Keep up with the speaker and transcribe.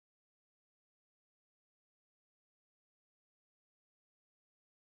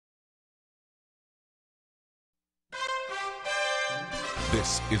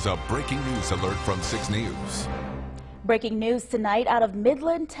This is a breaking news alert from 6 News. Breaking news tonight out of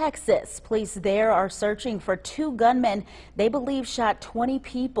Midland, Texas. Police there are searching for 2 gunmen they believe shot 20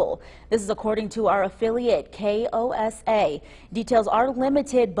 people. This is according to our affiliate KOSA. Details are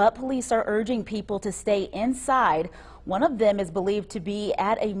limited, but police are urging people to stay inside. One of them is believed to be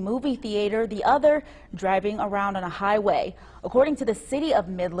at a movie theater, the other driving around on a highway. According to the city of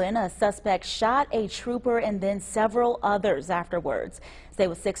Midland, a suspect shot a trooper and then several others afterwards. Stay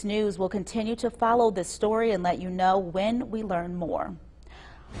with 6 News. We'll continue to follow this story and let you know when we learn more.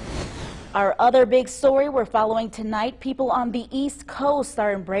 Our other big story we're following tonight, people on the East Coast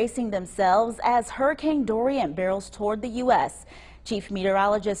are embracing themselves as Hurricane Dorian barrels toward the U.S. Chief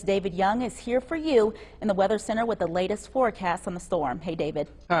Meteorologist David Young is here for you in the Weather Center with the latest forecast on the storm. Hey, David.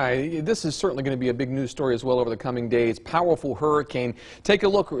 Hi. This is certainly going to be a big news story as well over the coming days. Powerful hurricane. Take a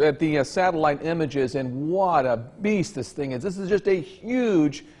look at the satellite images, and what a beast this thing is. This is just a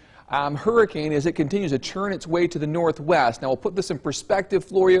huge hurricane as it continues to churn its way to the northwest. Now, we'll put this in perspective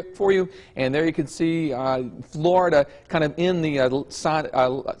for you, and there you can see Florida kind of in the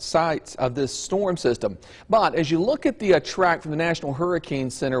sights of this storm system. But as you look at the track from the National Hurricane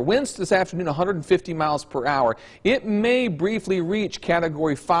Center, winds this afternoon 150 miles per hour. It may briefly reach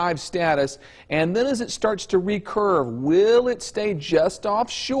Category 5 status, and then as it starts to recurve, will it stay just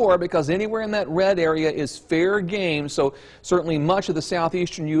offshore? Because anywhere in that red area is fair game, so certainly much of the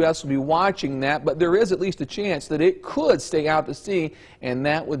southeastern U.S. will be watching that, but there is at least a chance that it could stay out to sea, and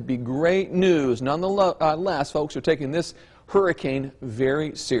that would be great news. Nonetheless, folks are taking this hurricane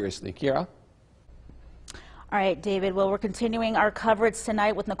very seriously. Kiara? All right, David. Well, we're continuing our coverage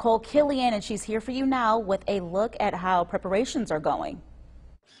tonight with Nicole Killian, and she's here for you now with a look at how preparations are going.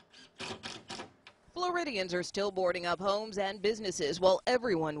 Floridians are still boarding up homes and businesses while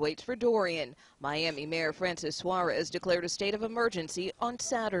everyone waits for Dorian. Miami Mayor Francis Suarez declared a state of emergency on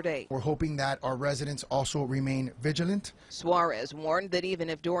Saturday. We're hoping that our residents also remain vigilant. Suarez warned that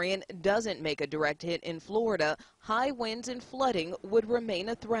even if Dorian doesn't make a direct hit in Florida, high winds and flooding would remain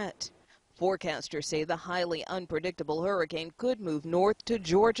a threat. Forecasters say the highly unpredictable hurricane could move north to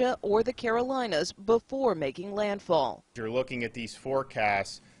Georgia or the Carolinas before making landfall. You're looking at these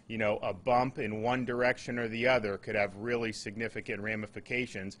forecasts. You know, a bump in one direction or the other could have really significant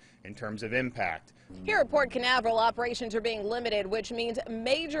ramifications in terms of impact. Here at Port Canaveral, operations are being limited, which means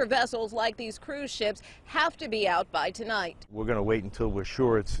major vessels like these cruise ships have to be out by tonight. We're going to wait until we're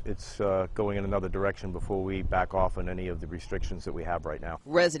sure it's going in another direction before we back off on any of the restrictions that we have right now.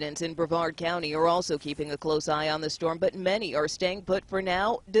 Residents in Brevard County are also keeping a close eye on the storm, but many are staying put for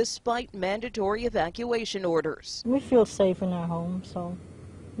now despite mandatory evacuation orders. We feel safe in our home, so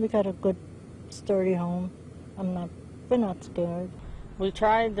we got a good, sturdy home. We're not scared. We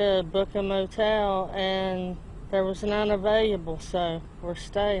tried to book a motel and there was none available, so we're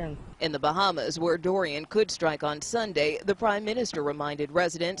staying. In the Bahamas, where Dorian could strike on Sunday, the Prime Minister reminded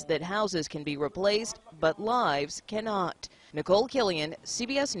residents that houses can be replaced, but lives cannot. Nicole Killian,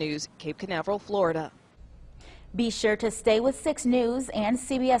 CBS News, Cape Canaveral, Florida. Be sure to stay with 6 News and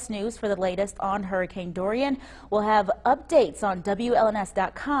CBS News for the latest on Hurricane Dorian. We'll have updates on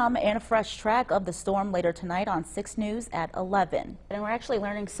WLNS.com and a fresh track of the storm later tonight on 6 News at 11. And we're actually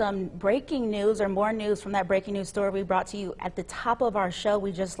learning some breaking news, or more news from that breaking news story we brought to you at the top of our show.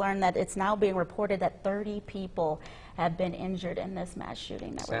 We just learned that it's now being reported that 30 people have been injured in this mass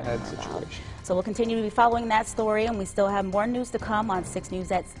shooting that we're hearing about. So we'll continue to be following that story, and we still have more news to come on 6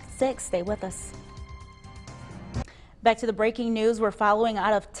 News at 6. Stay with us. Back to the breaking news we're following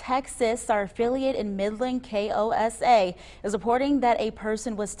out of Texas. Our affiliate in Midland, KOSA, is reporting that a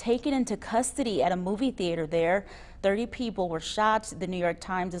person was taken into custody at a movie theater there. 30 people were shot. The New York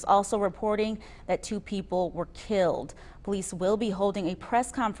Times is also reporting that 2 people were killed. Police will be holding a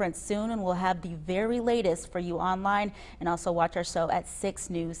press conference soon, and we'll have the very latest for you online, and also watch our show at 6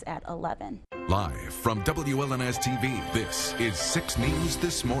 News at 11. Live from WLNS-TV, this is 6 News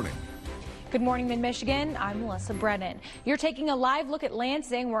This Morning. Good morning, Mid-Michigan. I'm Melissa Brennan. You're taking a live look at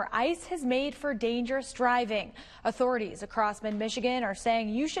Lansing, where ice has made for dangerous driving. Authorities across Mid-Michigan are saying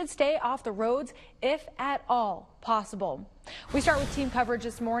you should stay off the roads if at all possible. We start with team coverage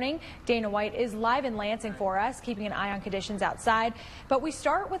this morning. Dana White is live in Lansing for us, keeping an eye on conditions outside. But we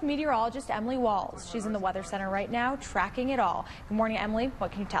start with meteorologist Emily Walls. She's in the Weather Center right now, tracking it all. Good morning, Emily.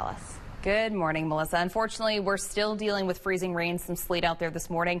 What can you tell us? Good morning, Melissa. Unfortunately, we're still dealing with freezing rain, some sleet out there this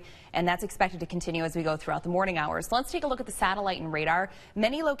morning, and that's expected to continue as we go throughout the morning hours. Let's take a look at the satellite and radar.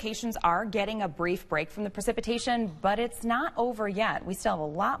 Many locations are getting a brief break from the precipitation, but it's not over yet. We still have a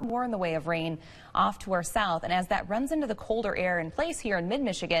lot more in the way of rain off to our south, and as that runs into the colder air in place here in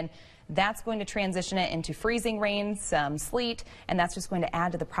mid-Michigan, That's going to transition it into freezing rain, some sleet, and that's just going to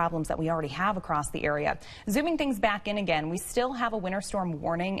add to the problems that we already have across the area. Zooming things back in again, we still have a winter storm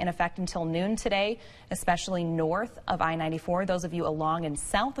warning in effect until noon today, especially north of I-94. Those of you along and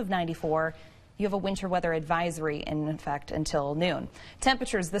south of 94, you have a winter weather advisory in effect until noon.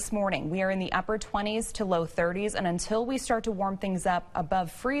 Temperatures this morning, we are in the upper 20s to low 30s, and until we start to warm things up above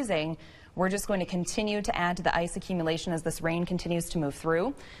freezing, we're just going to continue to add to the ice accumulation as this rain continues to move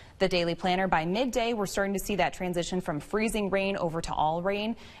through. The daily planner, by midday, we're starting to see that transition from freezing rain over to all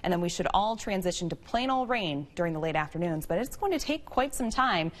rain, and then we should all transition to plain old rain during the late afternoons. But it's going to take quite some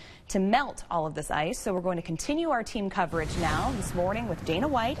time to melt all of this ice, so we're going to continue our team coverage now this morning with Dana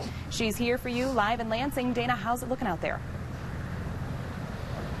White. She's here for you live in Lansing. Dana, how's it looking out there?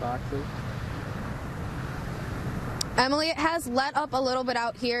 Boxes. Emily, it has let up a little bit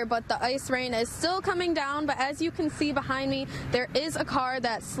out here, but the ice rain is still coming down. But as you can see behind me, there is a car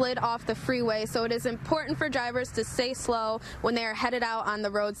that slid off the freeway, so it is important for drivers to stay slow when they are headed out on the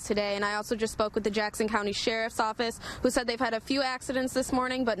roads today. And I also just spoke with the Jackson County Sheriff's Office, who said they've had a few accidents this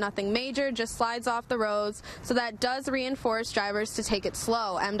morning, but nothing major, just slides off the roads. So that does reinforce drivers to take it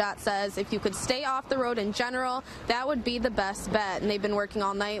slow. MDOT says if you could stay off the road in general, that would be the best bet. And they've been working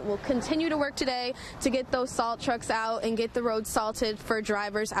all night. We'll continue to work today to get those salt trucks out and get the roads salted for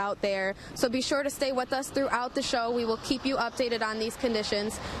drivers out there. So be sure to stay with us throughout the show. We will keep you updated on these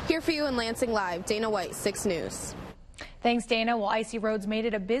conditions. Here for you in Lansing Live, Dana White, 6 News. Thanks, Dana. Well, icy roads made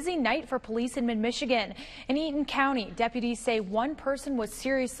it a busy night for police in mid-Michigan. In Eaton County, deputies say one person was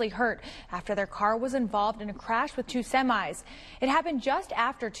seriously hurt after their car was involved in a crash with 2 semis. It happened just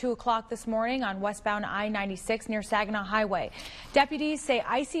after 2 o'clock this morning on westbound I-96 near Saginaw Highway. Deputies say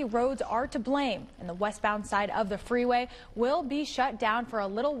icy roads are to blame, and the westbound side of the freeway will be shut down for a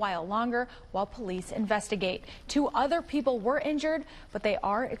little while longer while police investigate. 2 other people were injured, but they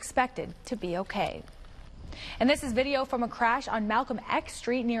are expected to be okay. And this is video from a crash on Malcolm X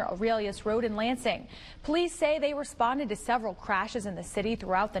Street near Aurelius Road in Lansing. Police say they responded to several crashes in the city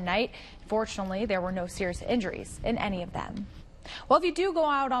throughout the night. Fortunately, there were no serious injuries in any of them. Well, if you do go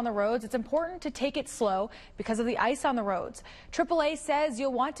out on the roads, it's important to take it slow because of the ice on the roads. AAA says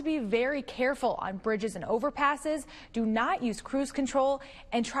you'll want to be very careful on bridges and overpasses. Do not use cruise control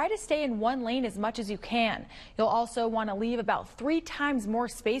and try to stay in one lane as much as you can. You'll also want to leave about 3 times more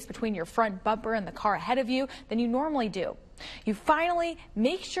space between your front bumper and the car ahead of you than you normally do. You finally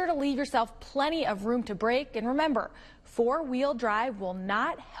make sure to leave yourself plenty of room to brake. And remember, 4-wheel drive will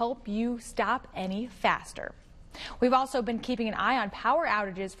not help you stop any faster. We've also been keeping an eye on power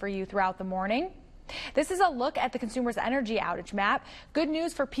outages for you throughout the morning. This is a look at the consumer's energy outage map. Good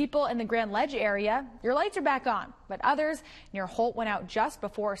news for people in the Grand Ledge area. Your lights are back on, but others near Holt went out just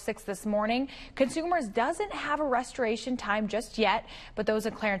before 6 this morning. Consumers doesn't have a restoration time just yet, but those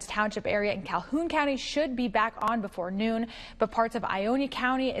in Clarence Township area and Calhoun County should be back on before noon. But parts of Ionia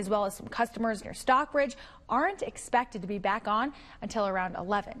County, as well as some customers near Stockbridge, aren't expected to be back on until around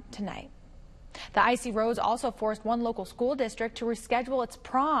 11 tonight. The icy roads also forced one local school district to reschedule its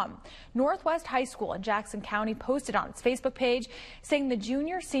prom. Northwest High School in Jackson County posted on its Facebook page saying the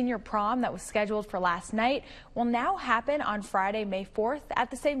junior-senior prom that was scheduled for last night will now happen on Friday, May 4th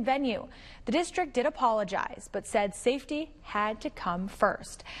at the same venue. The district did apologize, but said safety had to come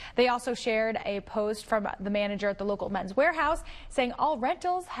first. They also shared a post from the manager at the local Men's Warehouse saying all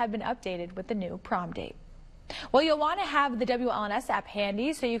rentals have been updated with the new prom date. Well, you'll want to have the WLNS app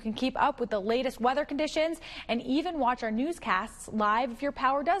handy so you can keep up with the latest weather conditions and even watch our newscasts live if your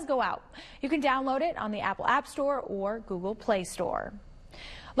power does go out. You can download it on the Apple App Store or Google Play Store.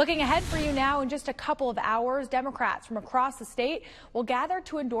 Looking ahead for you now, in just a couple of hours, Democrats from across the state will gather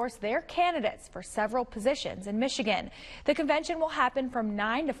to endorse their candidates for several positions in Michigan. The convention will happen from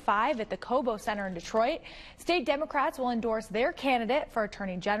 9 to 5 at the Cobo Center in Detroit. State Democrats will endorse their candidate for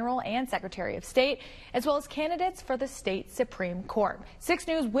Attorney General and Secretary of State, as well as candidates for the state Supreme Court. 6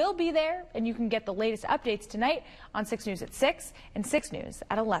 News will be there, and you can get the latest updates tonight on 6 News at 6 and 6 News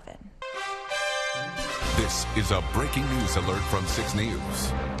at 11. This is a breaking news alert from 6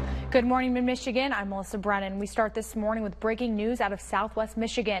 News. Good morning, Mid-Michigan. I'm Melissa Brennan. We start this morning with breaking news out of Southwest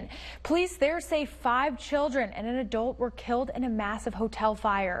Michigan. Police there say 5 children and an adult were killed in a massive hotel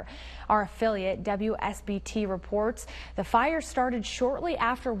fire. Our affiliate, WSBT, reports the fire started shortly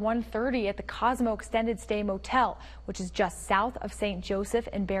after 1:30 at the Cosmo Extended Stay Motel, which is just south of St. Joseph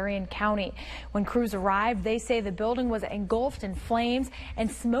in Berrien County. When crews arrived, they say the building was engulfed in flames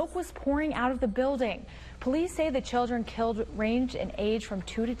and smoke was pouring out of the building. Police say the children killed ranged in age from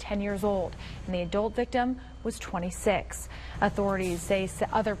 2 to 10 years old, and the adult victim was 26. Authorities say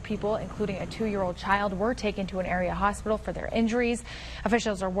other people, including a 2-year-old child, were taken to an area hospital for their injuries.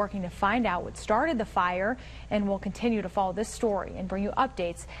 Officials are working to find out what started the fire and will continue to follow this story and bring you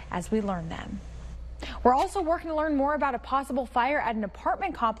updates as we learn them. We're also working to learn more about a possible fire at an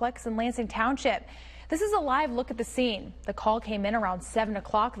apartment complex in Lansing Township. This is a live look at the scene. The call came in around 7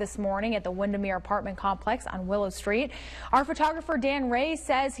 o'clock this morning at the Windermere apartment complex on Willow Street. Our photographer Dan Ray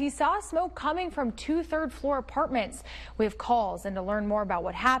says he saw smoke coming from 2 third-floor apartments. We have calls and to learn more about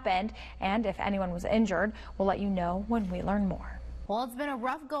what happened and if anyone was injured, we'll let you know when we learn more. Well, it's been a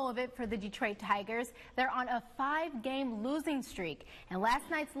rough go of it for the Detroit Tigers. They're on a 5-game losing streak, and last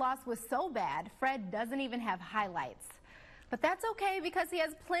night's loss was so bad, Fred doesn't even have highlights. But that's okay because he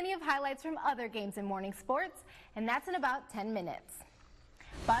has plenty of highlights from other games in morning sports, and that's in about 10 minutes.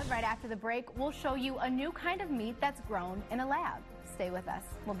 But right after the break, we'll show you a new kind of meat that's grown in a lab. Stay with us.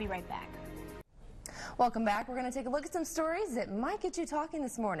 We'll be right back. Welcome back. We're going to take a look at some stories that might get you talking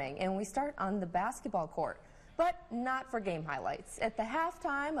this morning, and we start on the basketball court. But not for game highlights. At the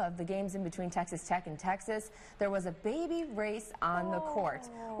halftime of the games in between Texas Tech and Texas, there was a baby race on the court.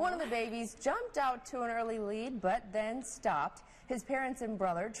 One of the babies jumped out to an early lead, but then stopped. His parents and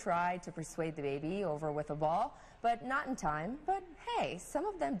brother tried to persuade the baby over with a ball, but not in time. But hey, some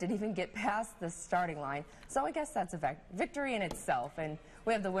of them didn't even get past the starting line. So I guess that's a victory in itself, and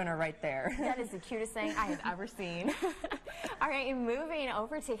we have the winner right there. That is the cutest thing I have ever seen. All right, moving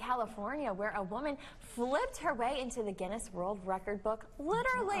over to California, where a woman flipped her way into the Guinness World Record book.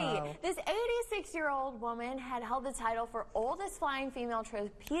 Literally, this 86-year-old woman had held the title for oldest flying female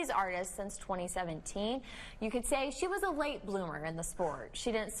trapeze artist since 2017. You could say she was a late bloomer in the sport.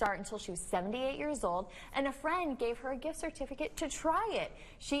 She didn't start until she was 78 years old, and a friend gave her a gift certificate to try it.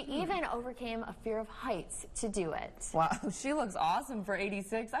 She even overcame a fear of heights to do it. Wow, she looks awesome for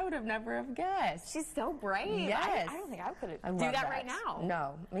 86. I would have never have guessed. She's so brave. Yes. I don't think I could do that right now.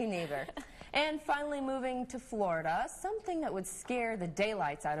 No, me neither. And finally, moving to Florida, something that would scare the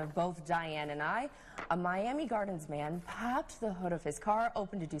daylights out of both Diane and I. A Miami Gardens man popped the hood of his car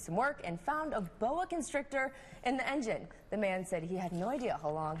open to do some work and found a boa constrictor in the engine. The man said he had no idea how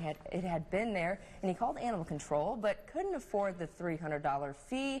long it had been there, and he called animal control but couldn't afford the $300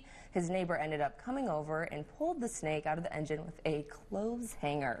 fee. His neighbor ended up coming over and pulled the snake out of the engine with a clothes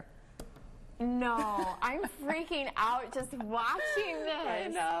hanger. No, I'm freaking out just watching this. I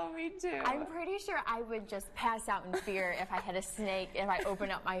know, me too. I'm pretty sure I would just pass out in fear if I had a snake, if I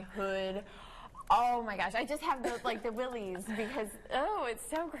opened up my hood. Oh my gosh, I just have the willies because, oh, it's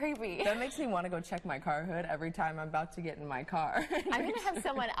so creepy. That makes me want to go check my car hood every time I'm about to get in my car. I'm going to have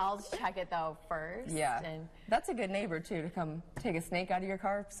someone else check it though first. Yeah, that's a good neighbor too, to come take a snake out of your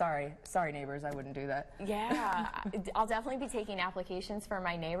car. Sorry neighbors, I wouldn't do that. Yeah, I'll definitely be taking applications for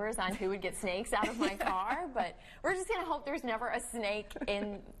my neighbors on who would get snakes out of my car, but we're just going to hope there's never a snake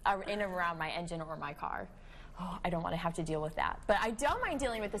in and around my engine or my car. Oh, I don't want to have to deal with that. But I don't mind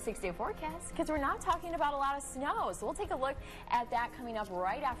dealing with the 6-day forecast because we're not talking about a lot of snow. So we'll take a look at that coming up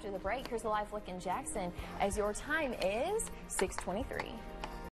right after the break. Here's a live look in Jackson as your time is 6:23.